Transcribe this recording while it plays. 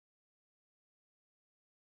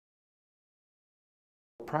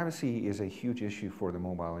Privacy is a huge issue for the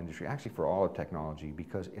mobile industry, actually for all of technology,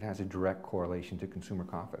 because it has a direct correlation to consumer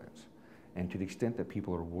confidence. And to the extent that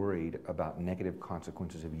people are worried about negative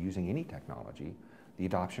consequences of using any technology, the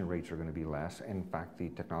adoption rates are going to be less, and in fact the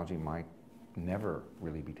technology might never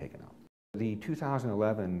really be taken up. The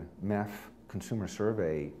 2011 MEF consumer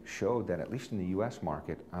survey showed that, at least in the US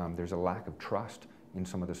market, there's a lack of trust in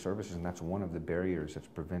some of the services, and that's one of the barriers that's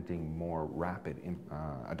preventing more rapid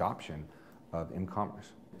adoption of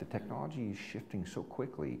e-commerce. The technology is shifting so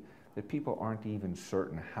quickly that people aren't even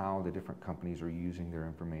certain how the different companies are using their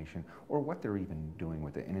information or what they're even doing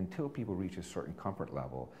with it. And until people reach a certain comfort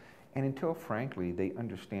level, and until, frankly, they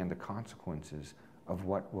understand the consequences of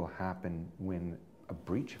what will happen when a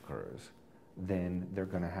breach occurs, then they're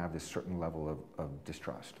going to have this certain level of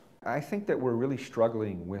distrust. I think that we're really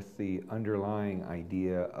struggling with the underlying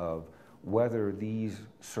idea of whether these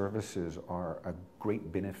services are a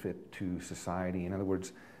great benefit to society. In other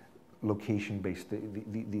words, location-based,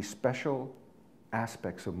 the special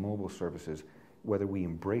aspects of mobile services, whether we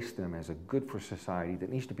embrace them as a good for society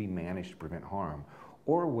that needs to be managed to prevent harm,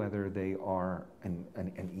 or whether they are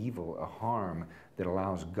an evil, a harm that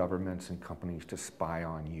allows governments and companies to spy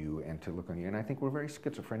on you and to look on you. And I think we're very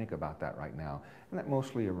schizophrenic about that right now, and that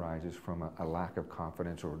mostly arises from a lack of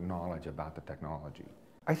confidence or knowledge about the technology.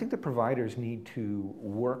 I think the providers need to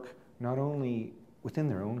work not only within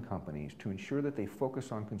their own companies to ensure that they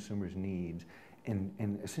focus on consumers' needs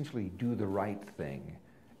and essentially do the right thing.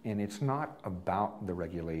 And it's not about the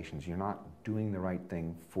regulations. You're not doing the right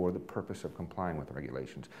thing for the purpose of complying with the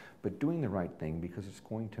regulations, but doing the right thing because it's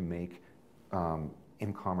going to make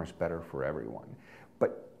e-commerce better for everyone.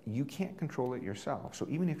 But you can't control it yourself. So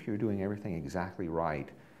even if you're doing everything exactly right,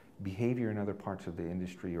 behavior in other parts of the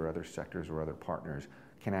industry or other sectors or other partners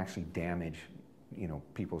can actually damage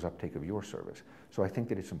people's uptake of your service. So I think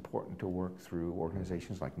that it's important to work through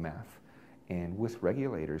organizations like MEF and with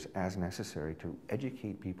regulators as necessary to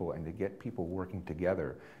educate people and to get people working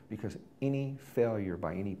together, because any failure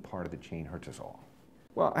by any part of the chain hurts us all.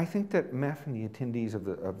 Well, I think that MEF and the attendees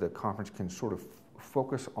of the conference can sort of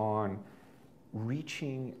focus on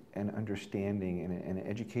reaching an understanding and an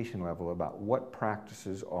education level about what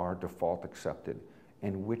practices are default accepted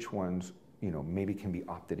and which ones maybe can be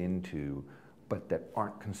opted into, but that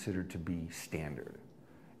aren't considered to be standard.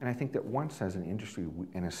 And I think that once as an industry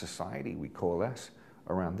and a society we coalesce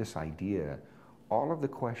around this idea, all of the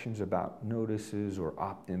questions about notices or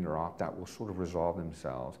opt-in or opt-out will sort of resolve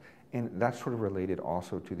themselves. And that's sort of related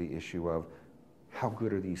also to the issue of how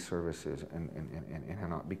good are these services and how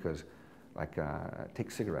not, because like take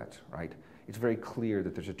cigarettes, right? It's very clear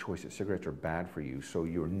that there's a choice that cigarettes are bad for you, so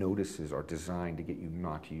your notices are designed to get you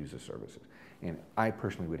not to use the services. And I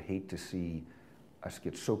personally would hate to see us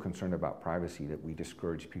get so concerned about privacy that we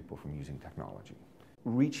discourage people from using technology.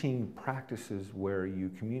 Reaching practices where you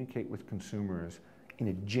communicate with consumers in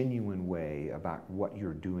a genuine way about what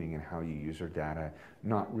you're doing and how you use their data,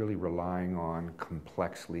 not really relying on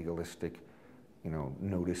complex legalistic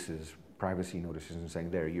notices, privacy notices, and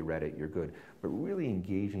saying, there, you read it, you're good, but really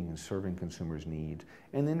engaging and serving consumers' needs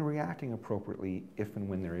and then reacting appropriately if and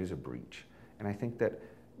when there is a breach. And I think that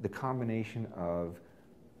the combination of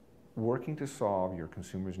working to solve your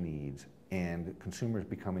consumers' needs and consumers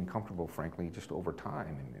becoming comfortable, frankly, just over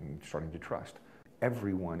time and starting to trust.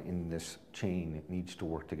 Everyone in this chain needs to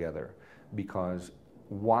work together, because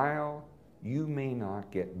while you may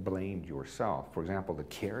not get blamed yourself, for example, the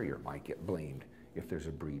carrier might get blamed if there's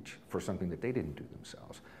a breach for something that they didn't do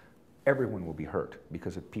themselves, everyone will be hurt,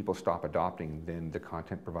 because if people stop adopting, then the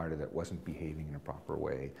content provider that wasn't behaving in a proper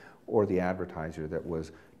way, or the advertiser that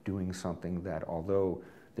was doing something that, although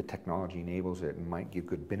the technology enables it and might give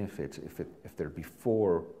good benefits, if they're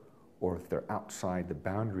before or if they're outside the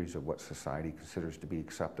boundaries of what society considers to be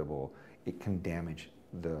acceptable, it can damage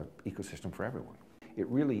the ecosystem for everyone.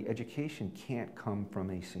 Education can't come from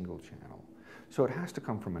a single channel. So it has to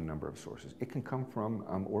come from a number of sources. It can come from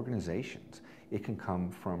organizations. It can come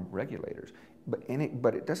from regulators. But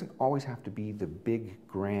it doesn't always have to be the big,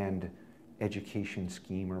 grand education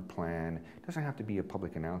scheme or plan. It doesn't have to be a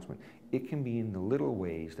public announcement. It can be in the little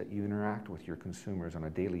ways that you interact with your consumers on a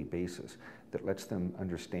daily basis that lets them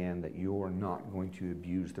understand that you're not going to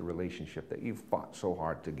abuse the relationship that you've fought so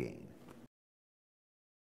hard to gain.